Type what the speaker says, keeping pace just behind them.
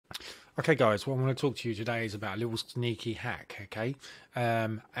Okay guys, what I want to talk to you today is about a little sneaky hack, okay?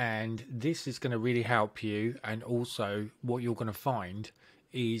 And this is going to really help you, and also what you're going to find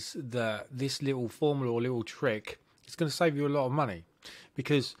is that this little formula or little trick is going to save you a lot of money,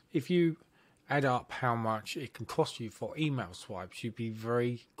 because if you add up how much it can cost you for email swipes, you'd be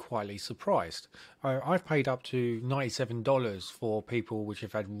very quietly surprised. I've paid up to $97 for people which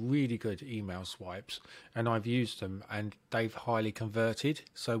have had really good email swipes, and I've used them and they've highly converted.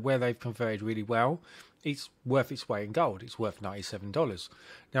 So where they've converted really well, it's worth its weight in gold. It's worth $97.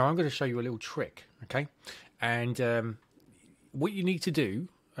 Now I'm going to show you a little trick, okay? And what you need to do,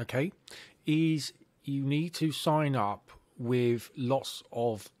 okay, is you need to sign up with lots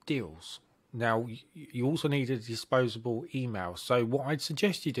of deals. Now, you also need a disposable email. So what I'd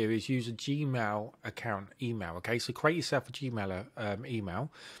suggest you do is use a Gmail account email. Okay, so create yourself a Gmail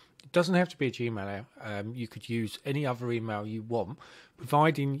email. It doesn't have to be a Gmail. You could use any other email you want,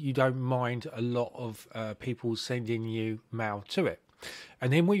 providing you don't mind a lot of people sending you mail to it.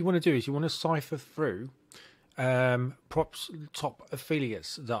 And then what you want to do is you want to cipher through top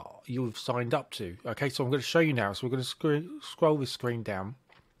affiliates that you've signed up to. Okay, so I'm going to show you now. So we're going to scroll this screen down.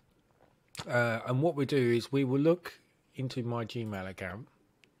 And what we do is we will look into my Gmail account.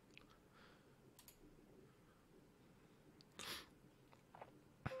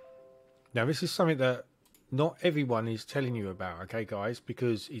 Now this is something that not everyone is telling you about, okay guys,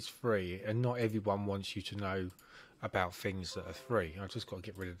 because it's free and not everyone wants you to know about things that are free. I've just got to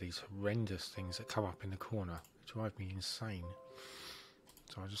get rid of these horrendous things that come up in the corner. They drive me insane.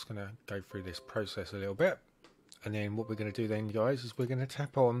 So I'm just going to go through this process a little bit, and then what we're going to do then, guys, is we're going to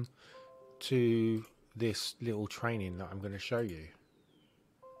tap on to this little training that I'm going to show you,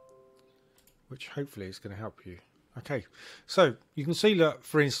 which hopefully is going to help you. Okay, so you can see that,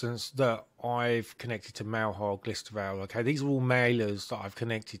 for instance, that I've connected to Mailhog, Listervale. Okay, these are all mailers that I've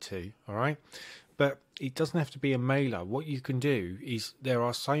connected to. All right, but it doesn't have to be a mailer. What you can do is there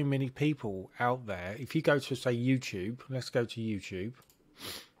are so many people out there. If you go to, say, YouTube, let's go to YouTube,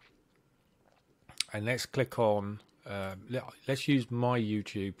 and let's click on. Let's use my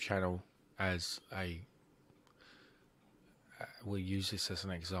YouTube channel as a we'll use this as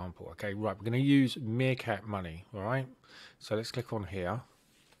an example. Okay, right, we're going to use Meerkat Money. All right, so let's click on here,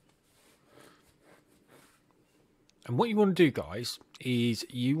 and what you want to do, guys, is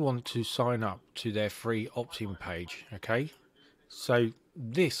you want to sign up to their free opt-in page. Okay, so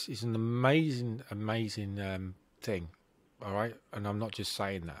this is an amazing thing. All right, and I'm not just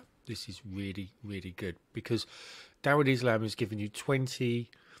saying that. This is really good, because Darren Islam is giving you 20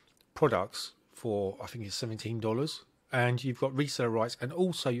 products for, I think it's $17, and you've got reseller rights, and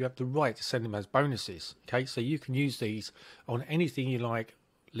also you have the right to send them as bonuses. Okay, so you can use these on anything you like,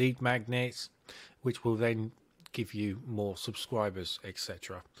 lead magnets, which will then give you more subscribers,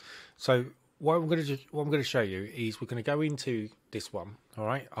 etc. So what I'm going to show you is we're going to go into this one. All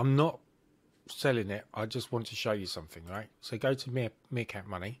right, I'm not selling it, I just want to show you something. Right, so go to Meerkat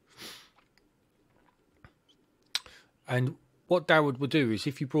Money, and what Darren would do is,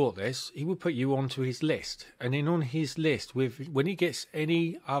 if you brought this, he would put you onto his list, and then on his list, when he gets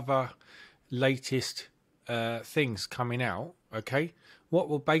any other latest things coming out, okay, what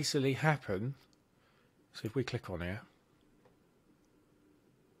will basically happen? So if we click on here,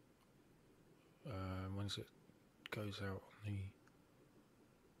 when's it goes out on the?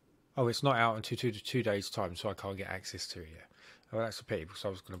 Oh, it's not out until two days time, so I can't get access to it yet. Oh, that's a pity, because I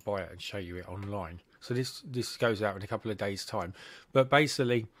was going to buy it and show you it online. So this goes out in a couple of days' time. But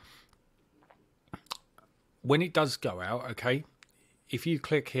basically, when it does go out, okay, if you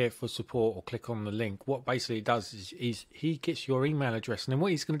click here for support or click on the link, what basically it does is he gets your email address, and then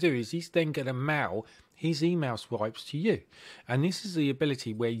what he's going to do is he's then going to mail his email swipes to you. And this is the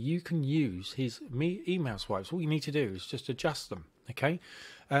ability where you can use his email swipes. All you need to do is just adjust them, okay?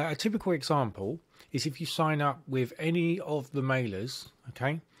 A typical example is if you sign up with any of the mailers,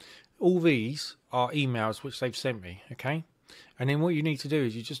 okay? All these are emails which they've sent me, okay? And then what you need to do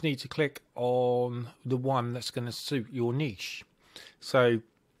is you just need to click on the one that's going to suit your niche. So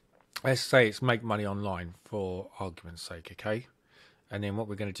let's say it's make money online, for argument's sake, okay? And then what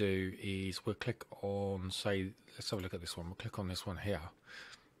we're going to do is we'll click on, say, let's have a look at this one. We'll click on this one here.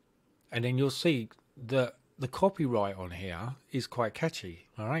 And then you'll see that the copyright on here is quite catchy.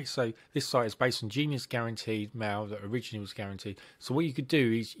 All right, so this site is based on Genius Guaranteed Mail that originally was guaranteed. So what you could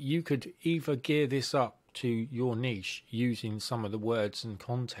do is you could either gear this up to your niche using some of the words and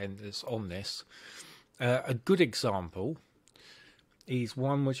content that's on this. A good example is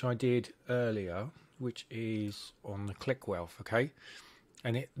one which I did earlier, which is on the click wealth. Okay,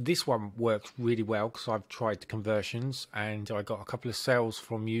 And this one works really well because I've tried the conversions and I got a couple of sales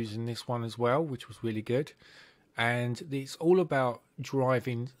from using this one as well, which was really good. And it's all about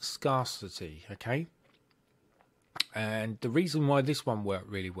driving scarcity, okay? And the reason why this one worked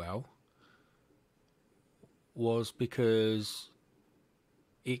really well was because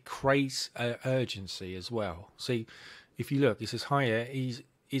it creates urgency as well. See, if you look, it says, "Hiya, is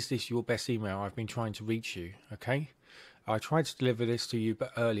this your best email? I've been trying to reach you." Okay, I tried to deliver this to you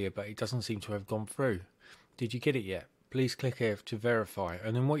earlier, but it doesn't seem to have gone through. Did you get it yet? Please click here to verify.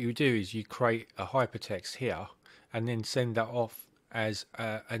 And then what you do is you create a hypertext here and then send that off as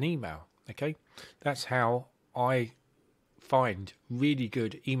an email. Okay, that's how I find really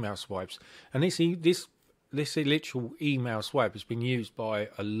good email swipes. And this literal email swipe has been used by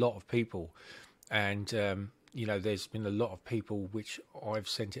a lot of people, and you know, there's been a lot of people which I've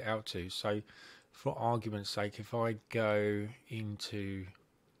sent it out to. So for argument's sake, if I go into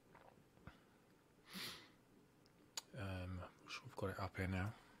I'm sure I've got it up here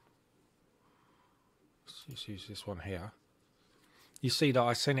now, let's use this one here. You see that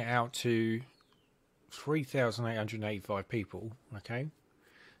I sent it out to 3,885 people. Okay,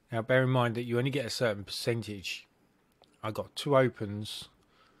 now bear in mind that you only get a certain percentage. I got 2 opens,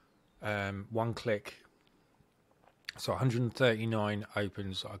 1 click, so 139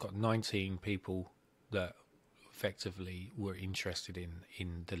 opens. I got 19 people that effectively were interested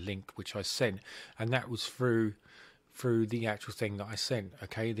in the link which I sent, and that was through the actual thing that I sent.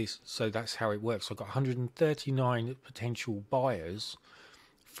 Okay, so that's how it works. I got 139 potential buyers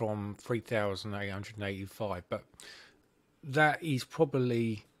from 3,885, but that is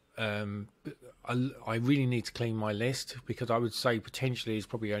probably I really need to clean my list, because I would say potentially there's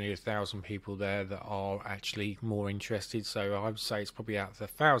probably only 1,000 people there that are actually more interested. So I would say it's probably out of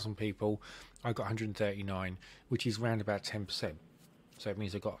 1,000 people, I got 139, which is around about 10%. So it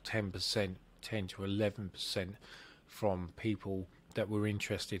means I got 10%, 10 to 11% from people that were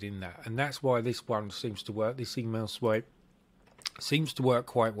interested in that. And that's why this one seems to work. This email swipe seems to work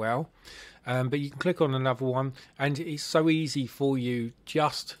quite well. But you can click on another one, and it's so easy for you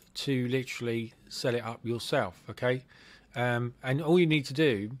just to literally set it up yourself. Okay, and all you need to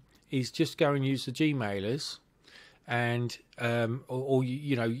do is just go and use the Gmailers, and or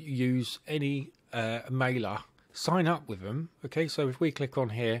you know, use any mailer, sign up with them. Okay, so if we click on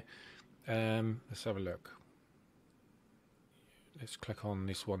here, let's have a look. Let's click on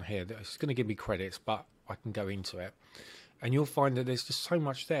this one here. It's going to give me credits, but I can go into it. And you'll find that there's just so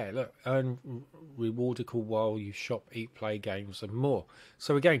much there. Look, earn rewardical while you shop, eat, play games, and more.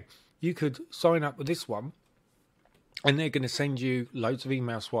 So again, you could sign up with this one, and they're going to send you loads of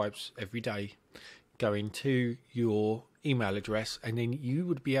email swipes every day going to your email address, and then you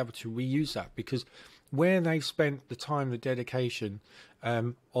would be able to reuse that, because where they've spent the time, the dedication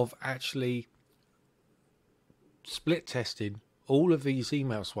of actually split testing all of these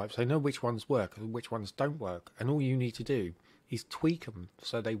email swipes, they know which ones work and which ones don't work, and all you need to do is tweak them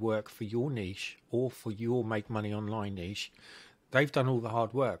so they work for your niche or for your make money online niche. They've done all the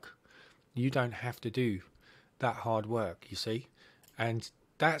hard work. You don't have to do that hard work, you see, and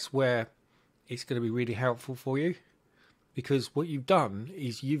that's where it's going to be really helpful for you, because what you've done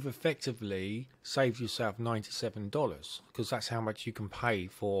is you've effectively saved yourself $97, because that's how much you can pay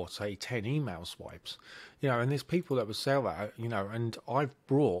for, say, 10 email swipes. You know, and there's people that would sell that, you know, and I've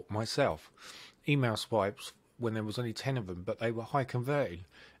brought myself email swipes when there was only 10 of them, but they were high converting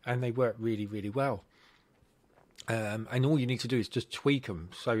and they worked really, really well. And all you need to do is just tweak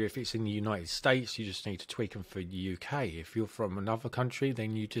them. So if it's in the United States, you just need to tweak them for the UK. If you're from another country,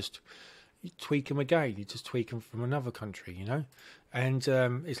 then you tweak them again. You just tweak them from another country, you know. And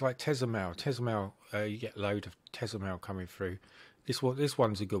it's like Tesamail. You get a load of Tesamail coming through. This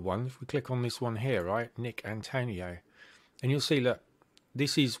one's a good one. If we click on this one here, right, Nick Antonio, and you'll see, look,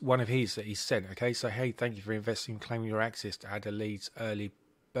 this is one of his that he's sent. Okay, so hey, thank you for investing, claiming your access to add a leads early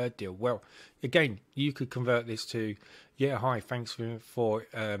bird deal. Well, again, you could convert this to, yeah, hi, thanks for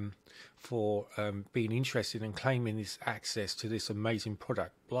being interested in claiming this access to this amazing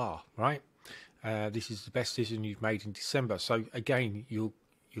product, blah, right? This is the best decision you've made in December. So again, you're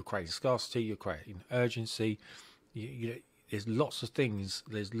creating scarcity, you're creating urgency. There's lots of things.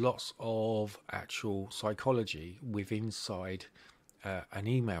 There's lots of actual psychology with inside an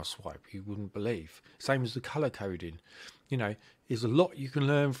email swipe you wouldn't believe. Same as the color coding. You know, there's a lot you can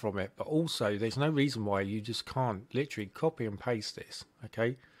learn from it, but also there's no reason why you just can't literally copy and paste this.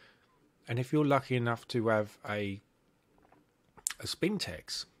 Okay, and if you're lucky enough to have a spin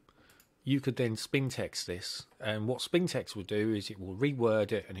text, you could then spin text this, and what spin text will do is it will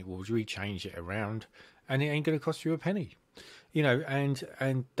reword it and it will rechange it around, and it ain't going to cost you a penny, you know.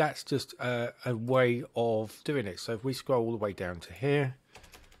 And that's just a way of doing it. So if we scroll all the way down to here,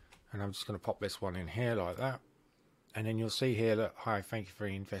 and I'm just going to pop this one in here like that, and then you'll see here that, hi, thank you for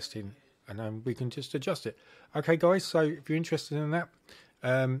investing, and then we can just adjust it. Okay guys, so if you're interested in that,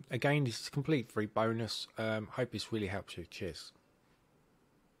 again, this is a complete free bonus. Hope this really helps you. Cheers.